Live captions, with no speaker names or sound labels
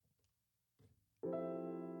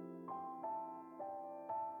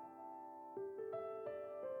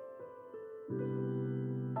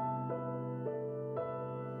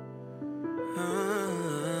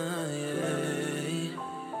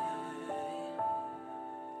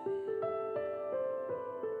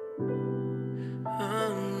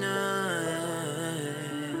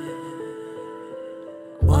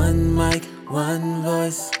One mic, one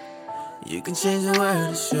voice. You can change the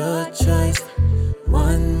world, it's your choice.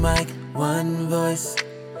 One mic, one voice.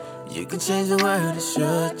 You can change the world, it's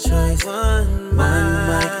your choice. One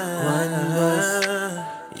mic, one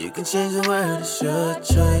voice. You can change the world, it's your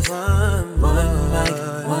choice. One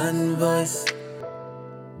mic, one voice.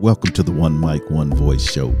 Welcome to the One Mic, One Voice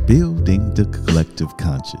show, building the collective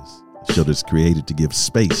conscious. A show that's created to give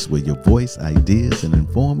space where your voice, ideas, and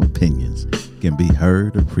informed opinions can be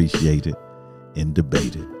heard, appreciated, and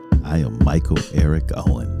debated. I am Michael Eric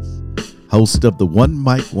Owens, host of the One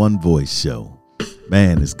Mic, One Voice show.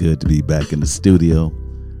 Man, it's good to be back in the studio,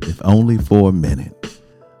 if only for a minute.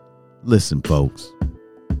 Listen, folks,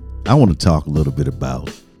 I want to talk a little bit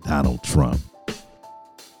about Donald Trump.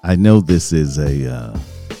 I know this is a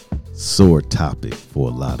sore topic for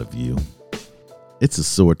a lot of you. It's a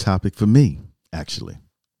sore topic for me, actually.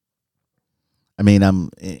 I mean,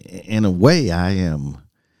 in a way, I am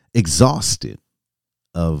exhausted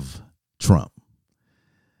of Trump.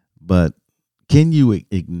 But can you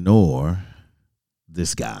ignore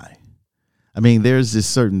this guy? I mean, there's this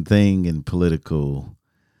certain thing in political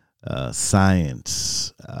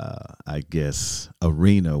science, I guess,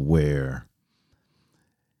 arena where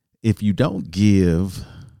if you don't give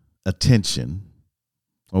attention,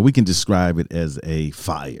 or we can describe it as a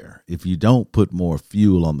fire, if you don't put more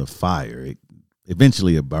fuel on the fire,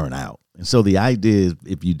 eventually it'll burn out. And so the idea is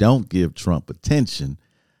if you don't give Trump attention,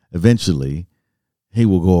 eventually he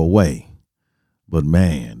will go away. But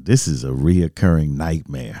man, this is a reoccurring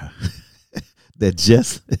nightmare that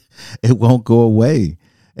just, it won't go away.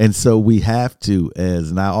 And so we have to,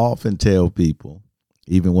 and I often tell people,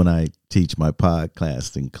 even when I teach my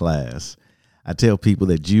podcasting class, I tell people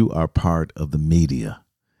that you are part of the media.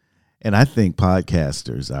 And I think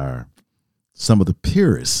podcasters are some of the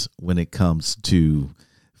purists when it comes to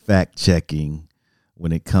fact checking,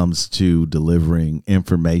 when it comes to delivering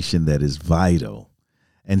information that is vital.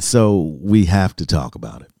 And so we have to talk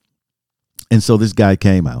about it. And so this guy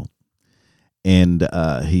came out and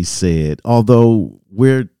he said, although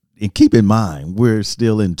and keep in mind, we're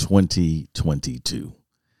still in 2022.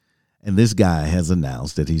 And this guy has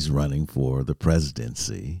announced that he's running for the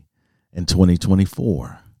presidency in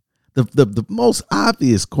 2024. The most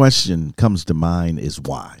obvious question comes to mind is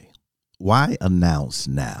why? Why announce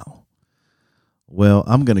now? Well,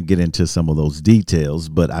 I'm going to get into some of those details,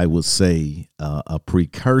 but I will say a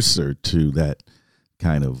precursor to that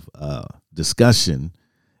kind of discussion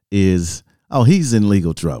is, he's in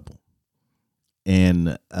legal trouble.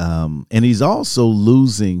 And he's also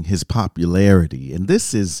losing his popularity. And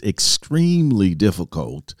this is extremely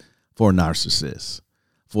difficult for a narcissist,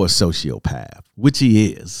 for a sociopath, which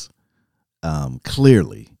he is.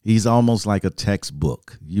 Clearly, he's almost like a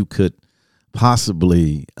textbook. You could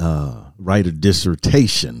possibly write a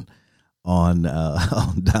dissertation on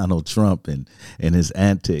Donald Trump and his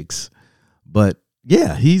antics. But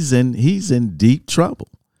yeah, he's in deep trouble.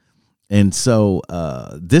 And so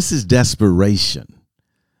this is desperation.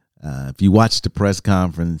 If you watch the press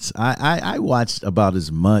conference, I watched about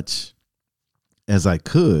as much as I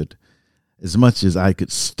could, as much as I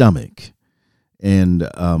could stomach. And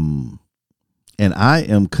I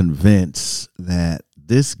am convinced that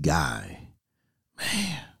this guy,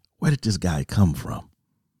 man, where did this guy come from?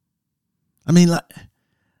 I mean,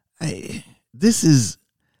 this is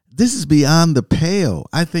beyond the pale.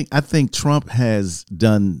 I think Trump has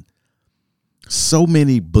done so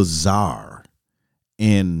many bizarre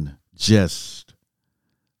and just,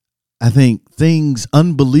 I think,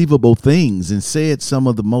 unbelievable things, and said some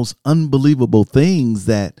of the most unbelievable things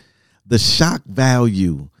that the shock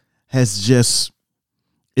value has just,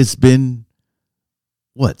 it's been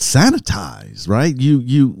sanitized, right?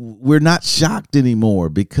 We're not shocked anymore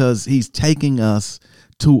because he's taking us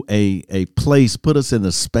to a place, put us in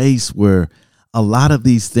a space where a lot of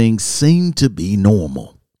these things seem to be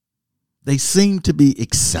normal. They seem to be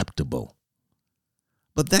acceptable.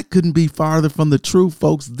 But that couldn't be farther from the truth,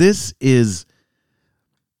 folks. This is,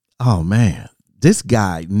 this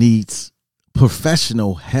guy needs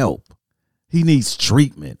professional help. He needs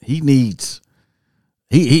treatment. He needs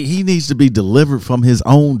to be delivered from his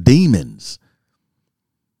own demons.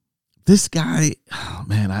 This guy,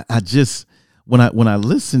 I just, when I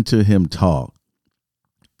listen to him talk,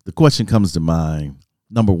 the question comes to mind.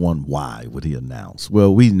 Number one, why would he announce?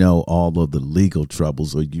 Well, we know all of the legal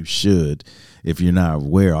troubles, or you should. If you're not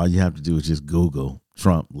aware, all you have to do is just Google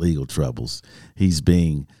Trump legal troubles. He's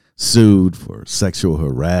being sued for sexual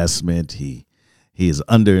harassment. He is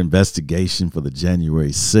under investigation for the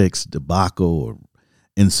January 6th debacle or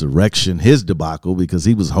insurrection, his debacle, because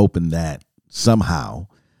he was hoping that somehow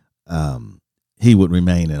he would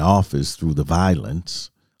remain in office through the violence,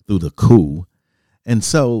 through the coup. And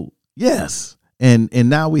so, yes. And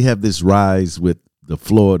now we have this rise with the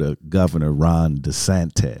Florida governor, Ron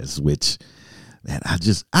DeSantis, which, man,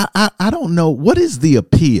 I don't know. What is the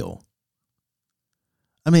appeal?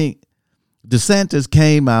 I mean, DeSantis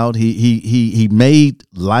came out. He made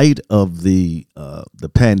light of the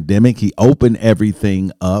pandemic. He opened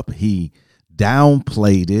everything up. He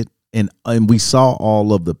downplayed it, and we saw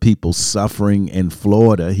all of the people suffering in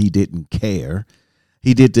Florida. He didn't care.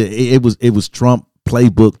 It was Trump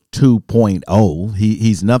playbook 2.0.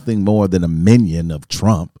 He's nothing more than a minion of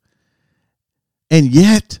Trump, and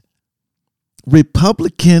yet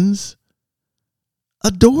Republicans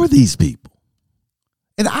adore these people,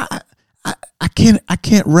 and I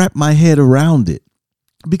can't wrap my head around it,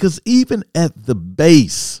 because even at the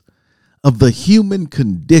base of the human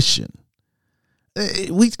condition,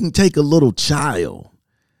 we can take a little child.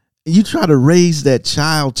 You try to raise that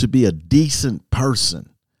child to be a decent person,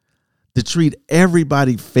 to treat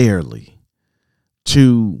everybody fairly,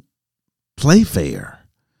 to play fair,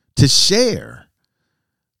 to share,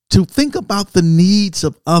 to think about the needs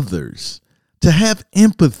of others, to have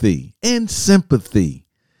empathy and sympathy.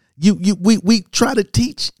 We try to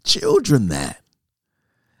teach children that.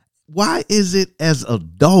 Why is it as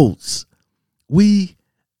adults we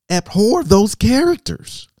abhor those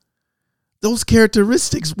characters, those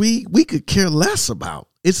characteristics we could care less about?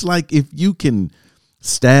 It's like if you can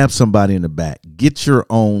stab somebody in the back, get your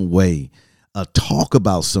own way, talk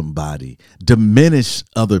about somebody, diminish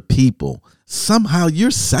other people, somehow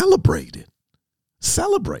you're celebrated.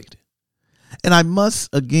 And I must,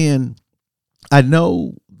 again, I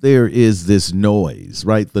know there is this noise,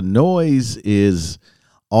 right? The noise is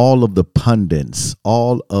all of the pundits,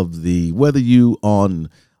 all of the, whether you on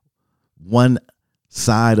one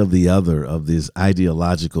side or the other of this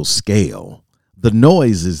ideological scale, the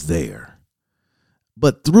noise is there.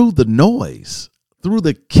 But through the noise, through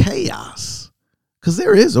the chaos, because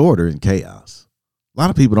there is order in chaos. A lot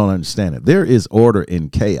of people don't understand it. There is order in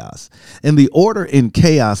chaos. And the order in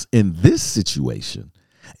chaos in this situation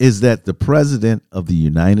is that the president of the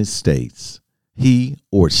United States, he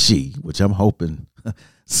or she, which I'm hoping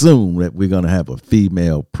soon that we're going to have a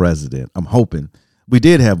female president. I'm hoping. We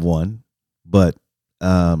did have one, but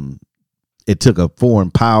it took a foreign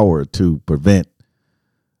power to prevent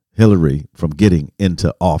Hillary from getting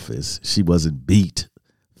into office. She wasn't beat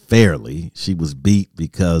fairly. She was beat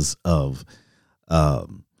because of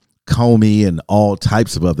Comey and all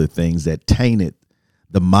types of other things that tainted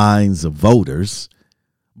the minds of voters.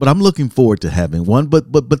 But I'm looking forward to having one.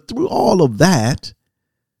 But through all of that,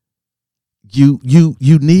 you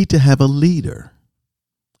need to have a leader.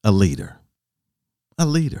 A leader.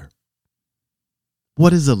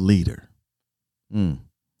 What is a leader?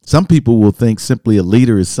 Some people will think simply a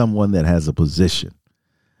leader is someone that has a position.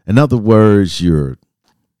 In other words, your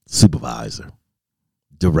supervisor,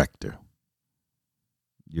 director,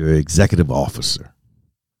 your executive officer,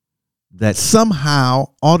 that somehow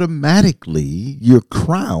automatically you're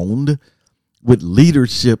crowned with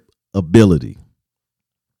leadership ability,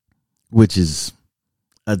 which is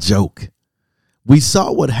a joke. We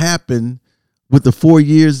saw what happened with the 4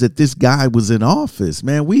 years that this guy was in office.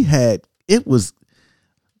 Man, it was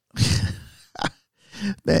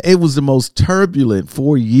the most turbulent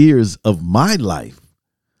 4 years of my life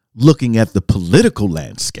looking at the political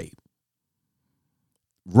landscape.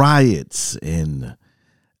 Riots and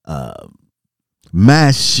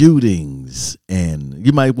mass shootings, and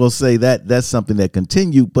you might well say that that's something that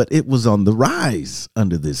continued, but it was on the rise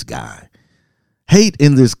under this guy. Hate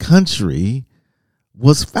in this country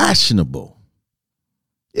was fashionable.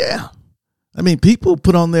 Yeah. I mean, people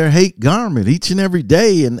put on their hate garment each and every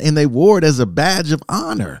day, and they wore it as a badge of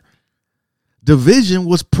honor. Division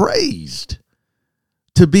was praised.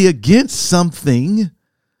 To be against something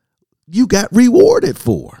you got rewarded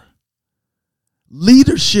for.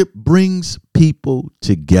 Leadership brings people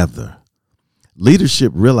together.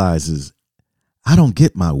 Leadership realizes, I don't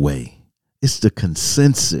get my way. It's the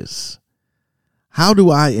consensus. How do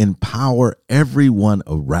I empower everyone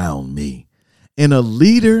around me? And a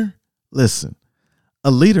leader, listen,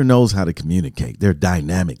 a leader knows how to communicate. They're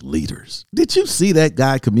dynamic leaders. Did you see that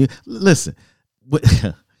guy communicate? Listen,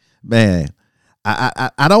 man,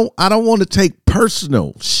 I don't want to take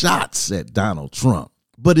personal shots at Donald Trump,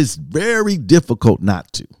 but it's very difficult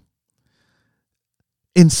not to.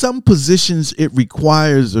 In some positions, it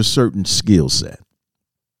requires a certain skill set.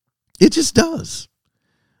 It just does.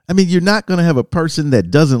 I mean, you're not going to have a person that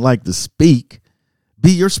doesn't like to speak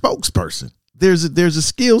be your spokesperson. there's a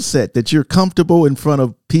skill set that you're comfortable in front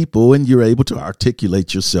of people and you're able to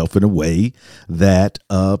articulate yourself in a way that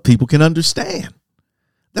people can understand.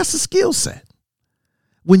 That's a skill set.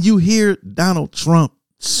 When you hear Donald Trump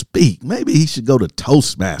speak, maybe he should go to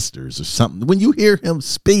Toastmasters or something. When you hear him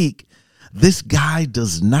speak, this guy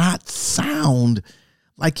does not sound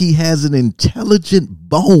like he has an intelligent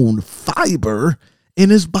bone fiber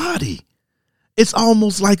in his body. It's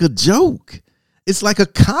almost like a joke. It's like a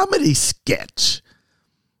comedy sketch.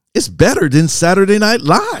 It's better than Saturday Night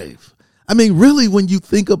Live. I mean, really, when you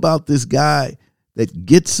think about this guy that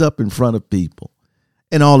gets up in front of people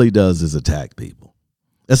and all he does is attack people.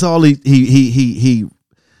 That's all he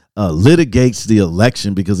litigates the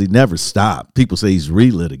election because he never stopped. People say he's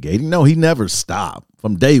relitigating. No, he never stopped.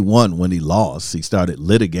 From day one when he lost, he started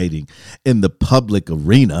litigating in the public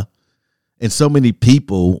arena. And so many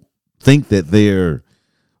people think that they're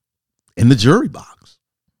in the jury box.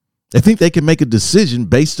 They think they can make a decision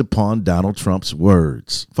based upon Donald Trump's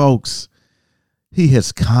words. Folks, he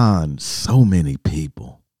has conned so many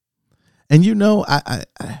people. And you know,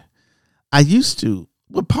 I used to,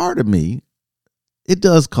 well, part of me, it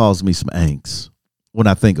does cause me some angst when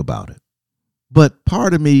I think about it. But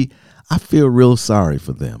part of me, I feel real sorry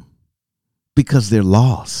for them because they're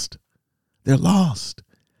lost. They're lost.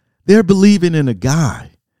 They're believing in a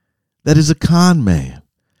guy that is a con man.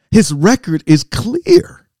 His record is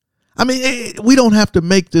clear. I mean, we don't have to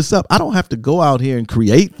make this up. I don't have to go out here and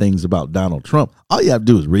create things about Donald Trump. All you have to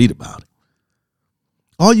do is read about it.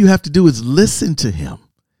 All you have to do is listen to him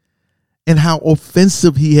and how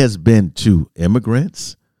offensive he has been to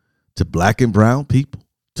immigrants, to black and brown people,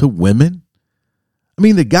 to women. I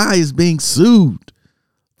mean, the guy is being sued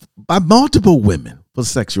by multiple women for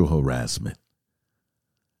sexual harassment.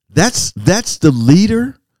 That's the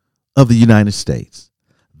leader of the United States.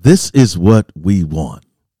 This is what we want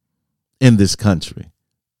in this country.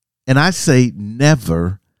 And I say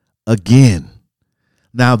never again.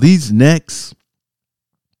 Now, these next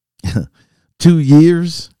 2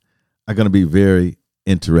 years are going to be very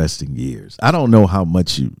interesting years. I don't know how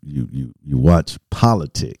much you watch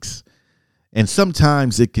politics. And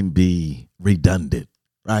sometimes it can be redundant,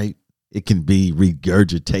 right? It can be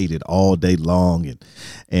regurgitated all day long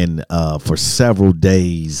and for several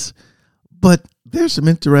days. But there's some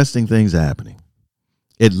interesting things happening.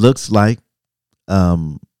 It looks like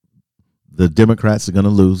the Democrats are going to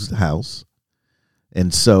lose the House.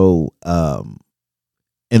 And so, and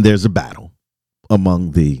there's a battle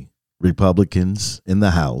among the Republicans in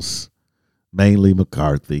the House, mainly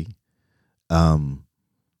McCarthy, for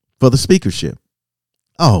the speakership.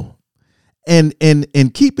 Oh, and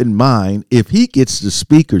keep in mind, if he gets the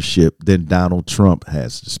speakership, then Donald Trump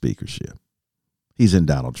has the speakership. He's in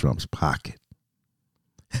Donald Trump's pocket.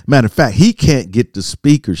 Matter of fact, he can't get the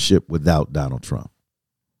speakership without Donald Trump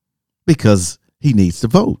because he needs the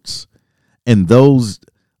votes. And those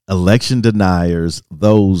election deniers,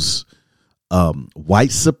 those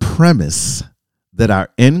white supremacists that are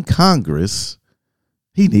in Congress,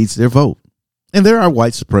 he needs their vote. And there are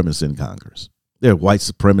white supremacists in Congress. There are white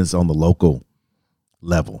supremacists on the local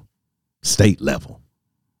level, state level.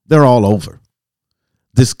 They're all over.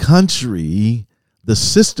 This country, the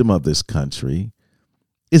system of this country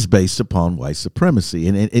is based upon white supremacy.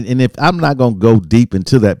 And if I'm not going to go deep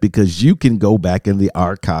into that, because you can go back in the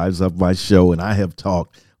archives of my show, and I have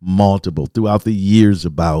talked multiple throughout the years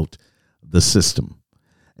about the system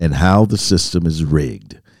and how the system is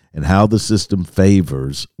rigged and how the system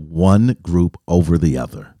favors one group over the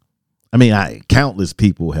other. I mean, countless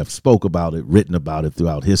people have spoke about it, written about it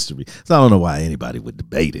throughout history. So I don't know why anybody would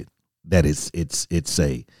debate it, that it's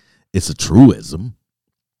a truism.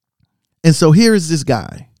 And so here is this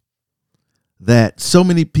guy that so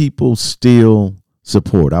many people still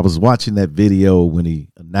support. I was watching that video when he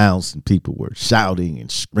announced and people were shouting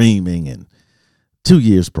and screaming, and 2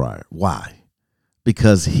 years prior. Why?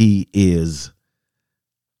 Because he is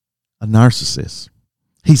a narcissist.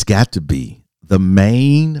 He's got to be the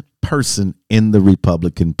main person in the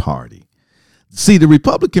Republican Party. See, the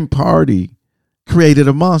Republican Party created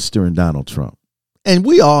a monster in Donald Trump. And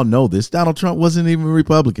we all know this. Donald Trump wasn't even a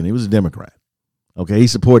Republican. He was a Democrat. Okay, he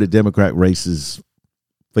supported Democrat races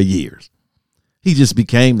for years. He just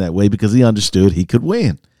became that way because he understood he could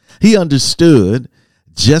win. He understood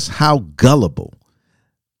just how gullible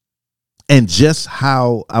and just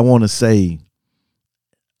how, I want to say,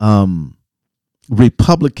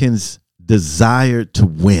 Republicans desired to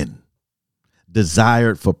win,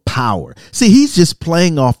 desired for power. See, he's just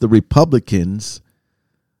playing off the Republicans'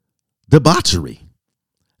 debauchery,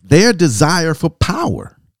 their desire for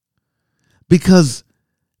power. Because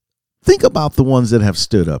think about the ones that have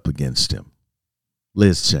stood up against him.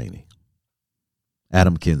 Liz Cheney,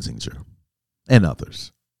 Adam Kinzinger, and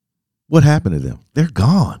others. What happened to them? They're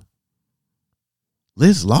gone.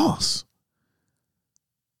 Liz lost.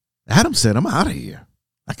 Adam said, I'm out of here.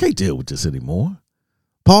 I can't deal with this anymore.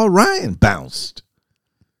 Paul Ryan bounced.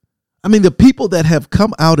 I mean, the people that have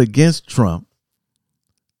come out against Trump,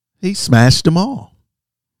 he smashed them all.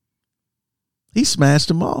 He smashed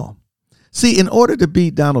them all. See, in order to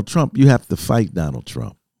beat Donald Trump, you have to fight Donald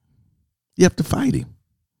Trump. You have to fight him.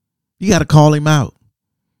 You got to call him out.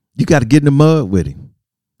 You got to get in the mud with him.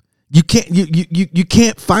 You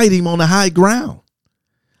can't fight him on the high ground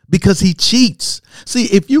because he cheats. See,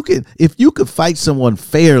 if you could fight someone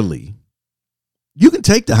fairly, you can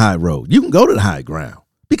take the high road. You can go to the high ground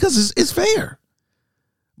because it's fair.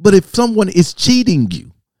 But if someone is cheating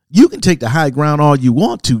you, you can take the high ground all you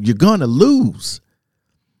want to. You're going to lose.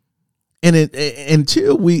 And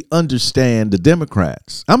until we understand the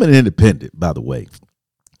Democrats, I'm an independent, by the way.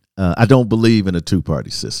 I don't believe in a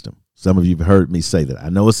two-party system. Some of you have heard me say that. I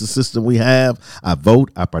know it's a system we have. I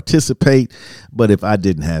vote, I participate. But if I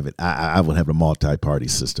didn't have it, I would have a multi-party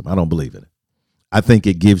system. I don't believe in it. I think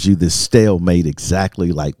it gives you this stalemate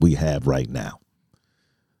exactly like we have right now.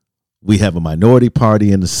 We have a minority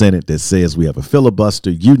party in the Senate that says we have a filibuster.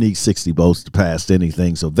 You need 60 votes to pass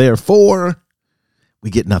anything. So therefore, we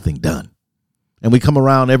get nothing done. And we come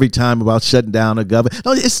around every time about shutting down a government.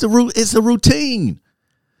 No, it's a routine.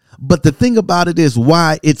 But the thing about it is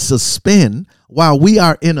why it's a spin, while we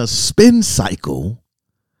are in a spin cycle,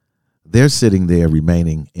 they're sitting there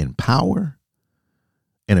remaining in power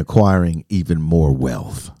and acquiring even more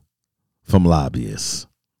wealth from lobbyists,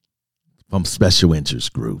 from special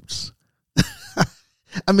interest groups.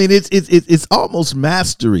 I mean, it's almost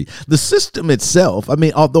mastery. The system itself, I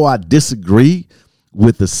mean, although I disagree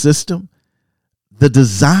with the system, the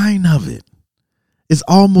design of it is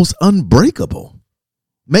almost unbreakable.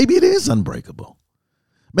 Maybe it is unbreakable.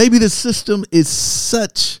 Maybe the system is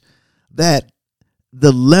such that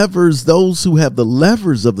the levers, those who have the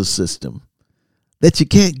levers of the system, that you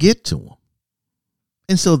can't get to them.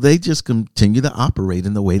 And so they just continue to operate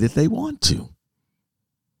in the way that they want to.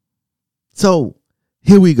 So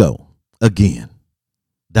here we go again.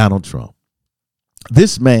 Donald Trump.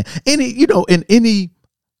 This man, any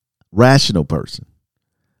rational person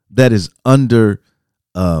that is under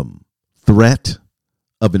threat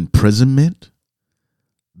of imprisonment,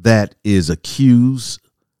 that is accused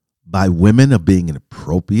by women of being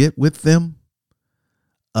inappropriate with them,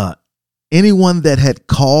 anyone that had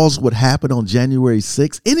caused what happened on January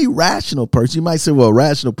 6th, any rational person, you might say, well, a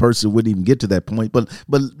rational person wouldn't even get to that point, but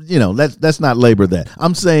let's not labor that.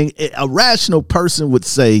 I'm saying a rational person would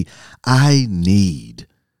say, I need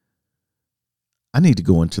to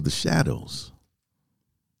go into the shadows.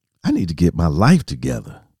 I need to get my life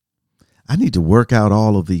together. I need to work out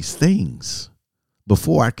all of these things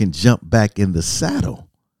before I can jump back in the saddle.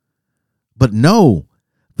 But no,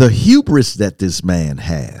 the hubris that this man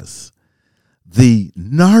has, the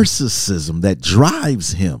narcissism that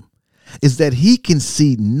drives him, is that he can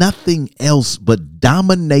see nothing else but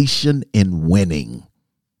domination and winning.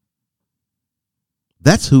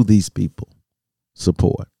 That's who these people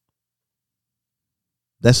support.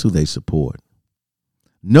 That's who they support.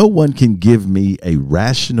 No one can give me a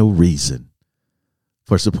rational reason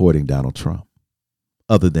for supporting Donald Trump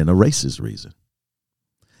other than a racist reason.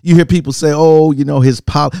 You hear people say, oh,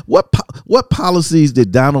 what policies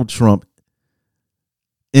did Donald Trump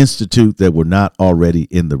institute that were not already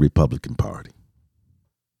in the Republican Party?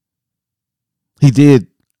 He did,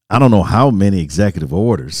 I don't know how many executive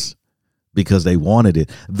orders because they wanted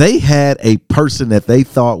it. They had a person that they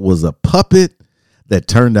thought was a puppet that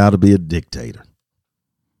turned out to be a dictator.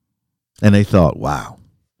 And they thought, wow,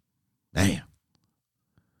 damn.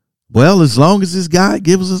 Well, as long as this guy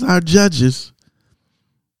gives us our judges,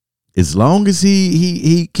 as long as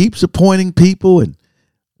he keeps appointing people, and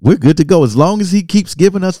we're good to go. As long as he keeps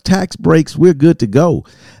giving us tax breaks, we're good to go.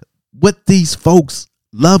 What these folks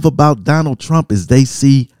love about Donald Trump is they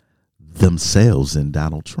see themselves in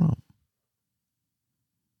Donald Trump.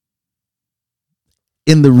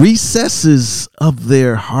 In the recesses of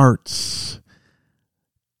their hearts,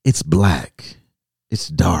 it's black. It's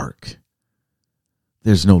dark.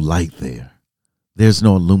 There's no light there. There's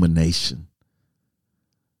no illumination.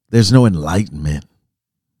 There's no enlightenment.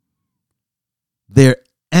 Their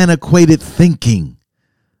antiquated thinking,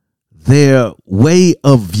 their way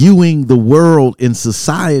of viewing the world in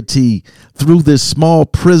society through this small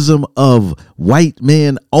prism of white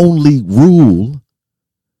men only rule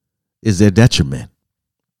is their detriment.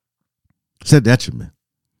 It's their detriment.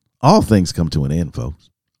 All things come to an end, folks.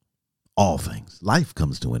 All things. Life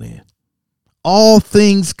comes to an end. All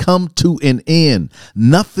things come to an end.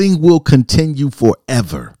 Nothing will continue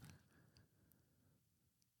forever.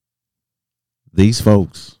 These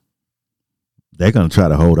folks, they're going to try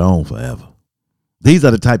to hold on forever. These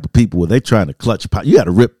are the type of people where they're trying to clutch power. You got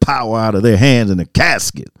to rip power out of their hands in a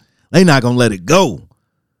casket. They're not going to let it go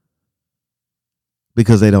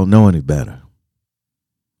because they don't know any better.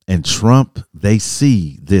 And Trump, they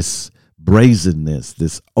see this brazenness,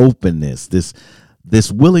 this openness,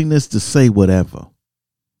 this willingness to say whatever.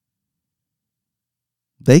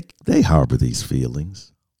 They harbor these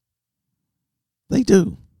feelings. They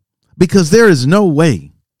do. Because there is no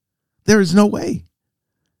way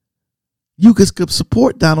you could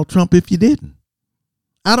support Donald Trump if you didn't.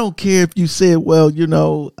 I don't care if you said, well,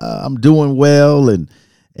 I'm doing well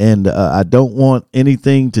and I don't want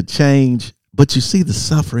anything to change. But you see the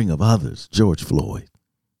suffering of others, George Floyd,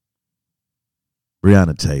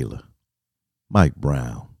 Breonna Taylor, Mike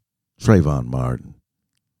Brown, Trayvon Martin.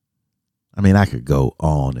 I mean, I could go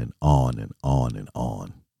on and on and on and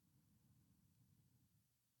on.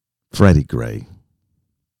 Freddie Gray.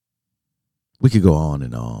 We could go on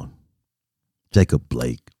and on. Jacob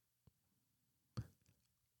Blake.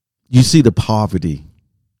 You see the poverty.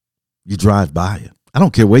 You drive by it. I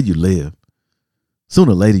don't care where you live.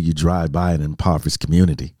 Sooner or later, you drive by an impoverished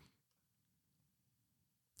community.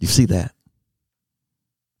 You see that.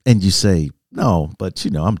 And you say, no, but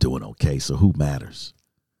I'm doing okay, so who matters?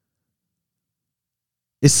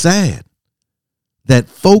 It's sad that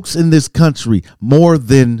folks in this country, more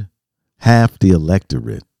than half the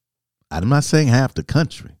electorate, I'm not saying half the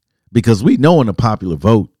country, because we know in the popular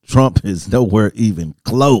vote, Trump is nowhere even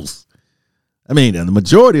close. I mean, the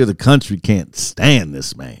majority of the country can't stand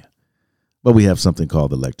this man. But we have something called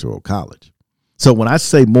the Electoral College. So when I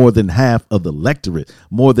say more than half of the electorate,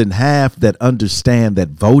 more than half that understand that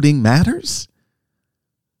voting matters,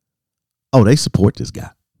 they support this guy.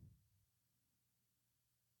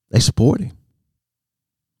 They support him.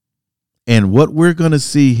 And what we're going to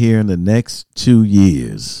see here in the next 2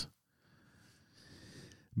 years,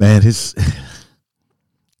 man,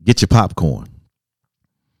 get your popcorn.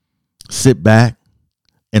 Sit back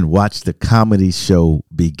and watch the comedy show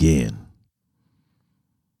begin.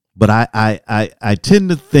 But I tend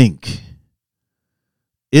to think,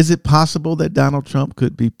 is it possible that Donald Trump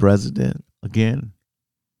could be president again?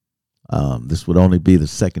 This would only be the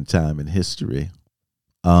second time in history.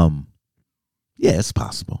 Yeah, it's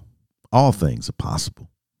possible. All things are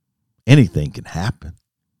possible. Anything can happen.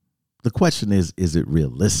 The question is it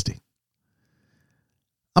realistic?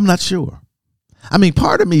 I'm not sure. I mean,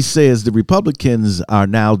 part of me says the Republicans are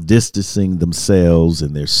now distancing themselves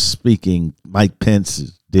and they're speaking. Mike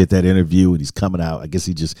Pence did that interview and he's coming out. I guess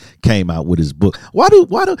he just came out with his book. Why do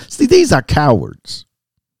see, these are cowards.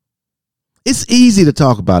 It's easy to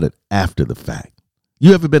talk about it after the fact.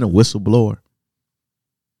 You ever been a whistleblower?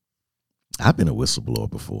 I've been a whistleblower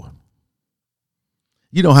before.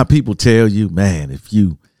 You know how people tell you, man, if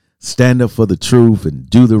you stand up for the truth and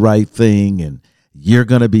do the right thing and you're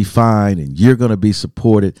going to be fine and you're going to be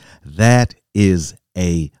supported. That is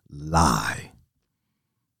a lie.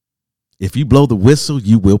 If you blow the whistle,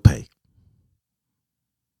 you will pay.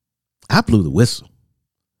 I blew the whistle,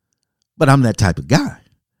 but I'm that type of guy.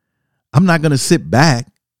 I'm not going to sit back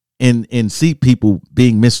and see people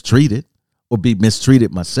being mistreated or be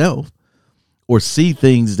mistreated myself or see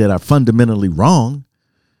things that are fundamentally wrong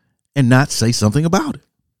and not say something about it.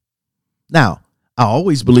 Now, I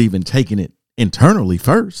always believe in taking it internally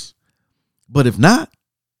first. But if not,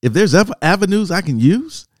 if there's ever avenues I can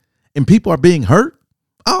use and people are being hurt,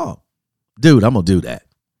 dude, I'm going to do that.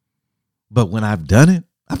 But when I've done it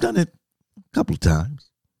a couple of times.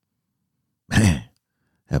 Man,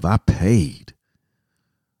 have I paid?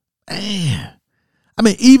 Man. I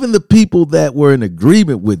mean, even the people that were in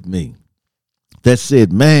agreement with me that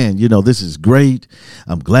said, man, this is great.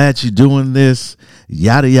 I'm glad you're doing this.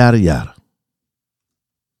 Yada, yada, yada.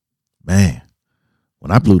 Man, when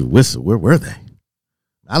I blew the whistle, where were they?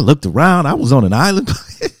 I looked around. I was on an island.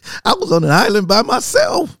 I was on an island by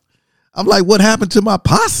myself. I'm like, what happened to my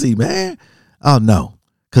posse, man? Oh, no,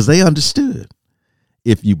 because they understood.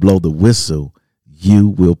 If you blow the whistle, you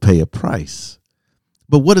will pay a price.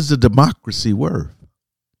 But what is a democracy worth?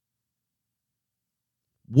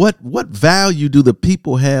 What value do the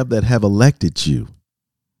people have that have elected you?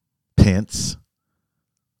 Pence,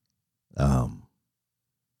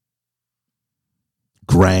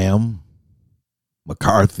 Graham,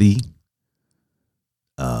 McCarthy,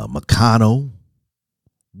 McConnell.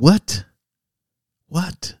 What?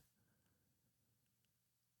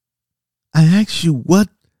 I ask you, what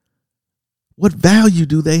value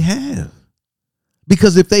do they have?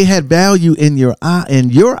 Because if they had value in your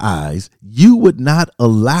eyes, you would not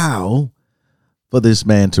allow for this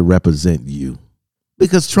man to represent you.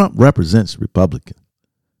 Because Trump represents Republicans.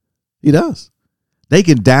 He does. They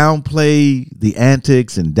can downplay the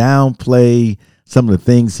antics and downplay some of the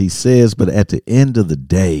things he says, but at the end of the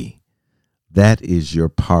day, that is your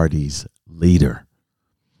party's leader.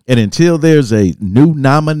 And until there's a new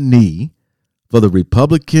nominee for the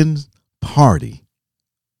Republican Party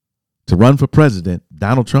to run for president,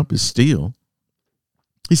 Donald Trump is still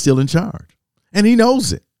in charge. And he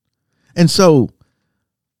knows it. And so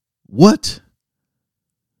what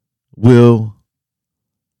will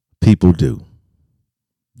people do?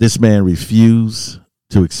 This man refused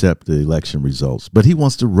to accept the election results, but he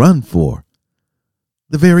wants to run for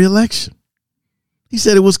the very election. He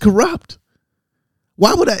said it was corrupt.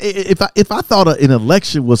 Why would if I thought an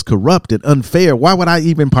election was corrupt and unfair, why would I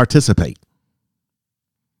even participate?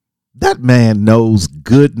 That man knows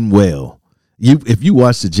good and well. If you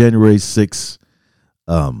watch the January 6th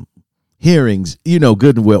hearings, you know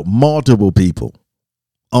good and well, multiple people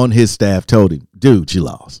on his staff told him, dude, you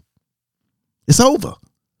lost. It's over.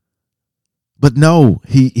 But no,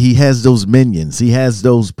 he has those minions. He has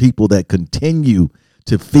those people that continue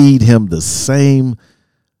to feed him the same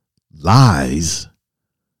lies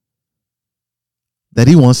that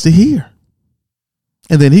he wants to hear.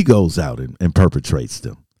 And then he goes out and perpetrates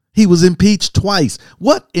them. He was impeached twice.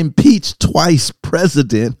 What impeached twice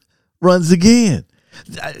president runs again?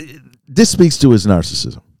 This speaks to his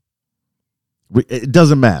narcissism. It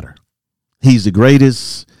doesn't matter. He's the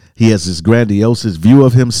greatest. He has this grandiose view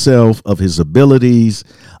of himself, of his abilities,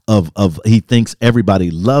 of he thinks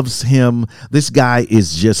everybody loves him. This guy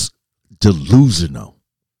is just delusional.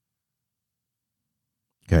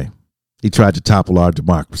 Okay. He tried to topple our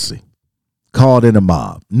democracy, called in a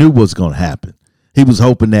mob, knew what was going to happen. He was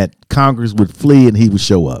hoping that Congress would flee and he would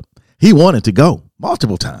show up. He wanted to go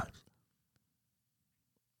multiple times.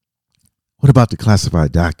 What about the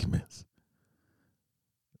classified documents?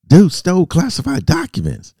 Dude stole classified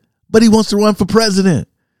documents, but he wants to run for president.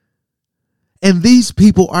 And these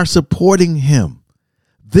people are supporting him.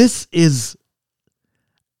 This is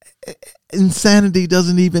insanity,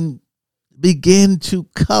 doesn't even begin to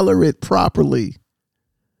color it properly.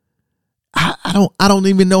 I don't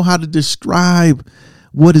even know how to describe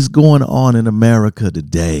what is going on in America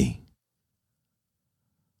today.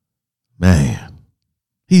 Man,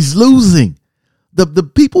 he's losing. The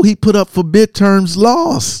people he put up for midterms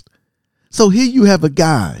lost. So here you have a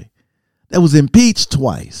guy that was impeached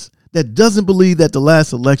twice, that doesn't believe that the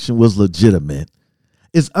last election was legitimate,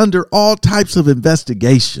 is under all types of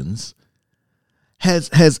investigations, has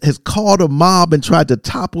called a mob and tried to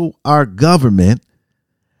topple our government.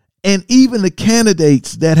 And even the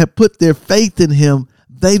candidates that have put their faith in him,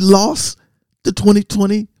 they lost the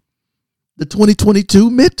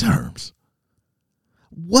 2022 midterms.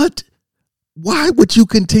 Why would you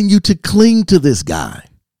continue to cling to this guy?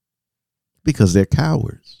 Because they're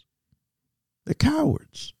cowards. They're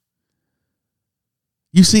cowards.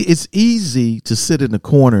 You see, it's easy to sit in the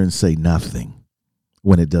corner and say nothing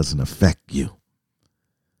when it doesn't affect you.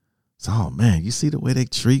 So, oh man, you see the way they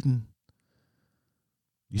treating?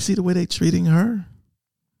 You see the way they treating her?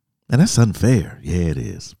 And that's unfair. Yeah, it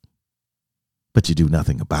is. But you do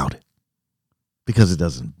nothing about it because it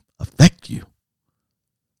doesn't affect you.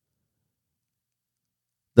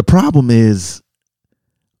 The problem is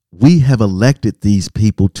we have elected these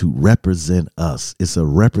people to represent us. It's a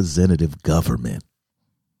representative government.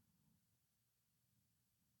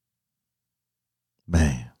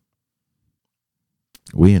 Man,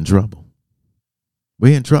 we in trouble.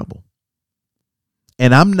 We're in trouble.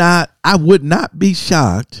 And I would not be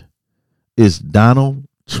shocked if Donald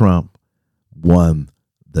Trump won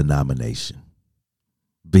the nomination,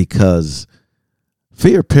 because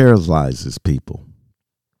fear paralyzes people.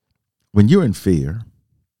 When you're in fear,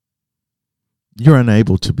 you're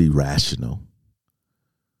unable to be rational.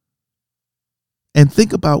 And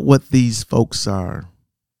think about what these folks are,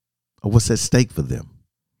 or what's at stake for them.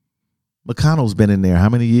 McConnell's been in there how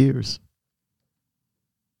many years?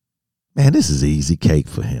 Man, this is easy cake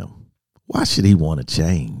for him. Why should he want to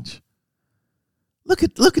change? Look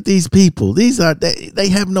at these people. They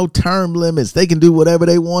have no term limits. They can do whatever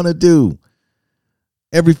they want to do.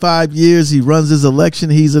 Every 5 years he runs his election.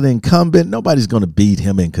 He's an incumbent. Nobody's going to beat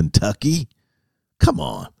him in Kentucky. Come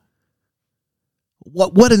on.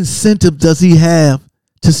 What incentive does he have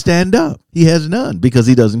to stand up? He has none, because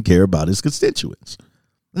he doesn't care about his constituents.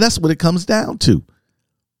 And that's what it comes down to.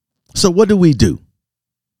 So what do we do?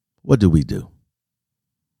 What do we do?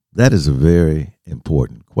 That is a very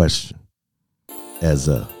important question as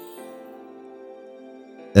a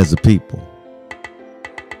as a people,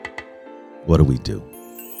 what do we do?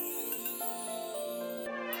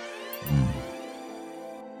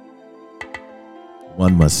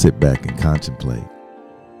 One must sit back and contemplate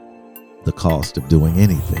the cost of doing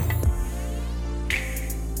anything.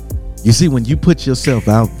 You see, when you put yourself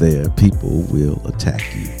out there, people will attack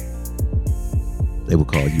you. They will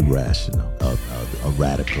call you rational, a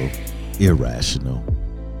radical, irrational.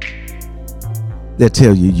 They'll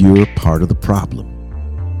tell you you're part of the problem.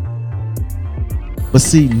 But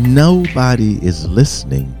see, nobody is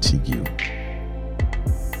listening to you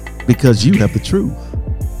because you have the truth.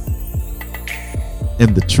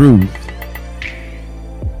 And the truth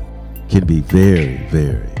can be very,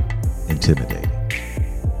 very intimidating.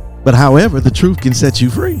 But however, the truth can set you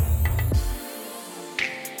free.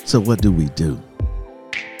 So what do?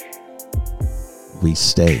 We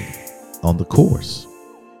stay on the course.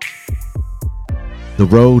 The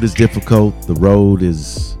road is difficult. The road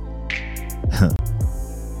is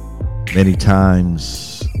many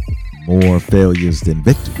times more failures than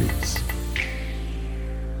victories.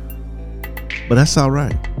 But that's all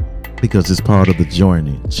right, because it's part of the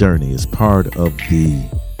journey. It's part of the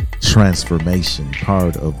transformation,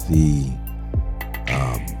 part of the,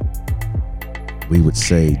 we would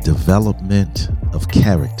say, development of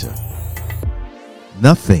character.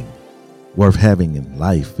 Nothing worth having in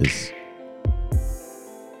life it's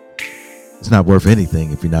not worth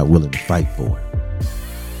anything if you're not willing to fight for it.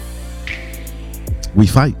 We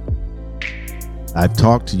fight. I've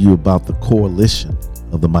talked to you about the coalition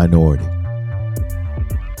of the minority.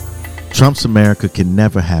 Trump's America can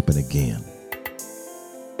never happen again.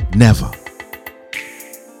 Never.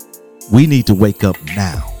 We need to wake up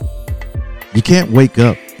now. You can't wake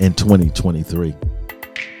up in 2023.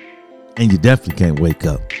 And you definitely can't wake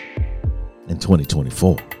up in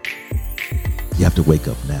 2024. You have to wake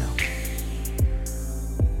up now.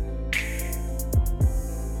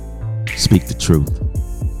 Speak the truth.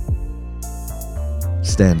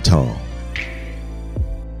 Stand tall.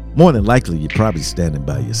 More than likely, you're probably standing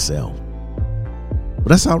by yourself. But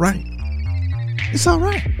that's all right. It's all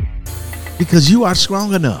right. Because you are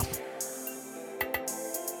strong enough.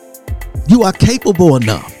 You are capable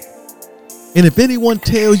enough. And if anyone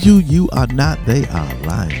tells you you are not, they are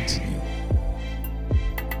lying to you.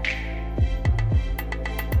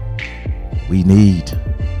 We need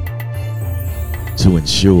to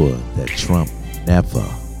ensure that Trump never,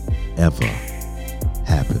 ever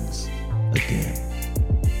happens again.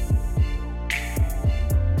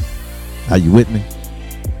 Are you with me?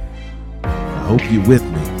 I hope you're with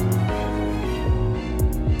me.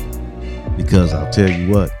 Because I'll tell you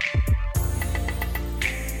what,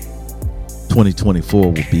 2024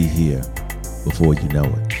 will be here before you know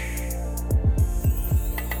it.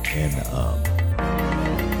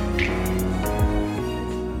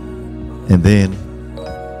 And then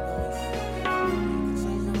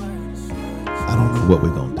I don't know what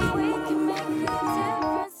we're going to do.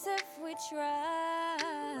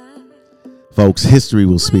 Folks, history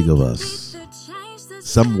will speak of us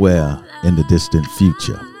somewhere in the distant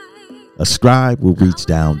future. A scribe will reach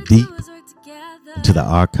down deep into the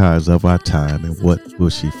archives of our time, and what will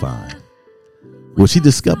she find? Will she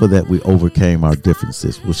discover that we overcame our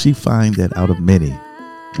differences? Will she find that out of many,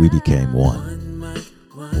 we became one?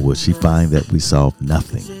 Or will she find that we solved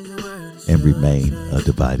nothing and remain a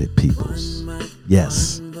divided peoples?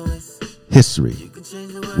 Yes, history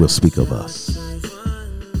will speak of us.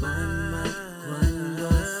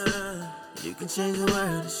 You can change the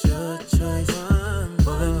world, it's your choice.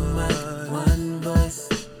 One mic, one voice.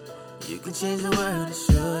 You can change the world, it's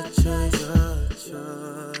your choice.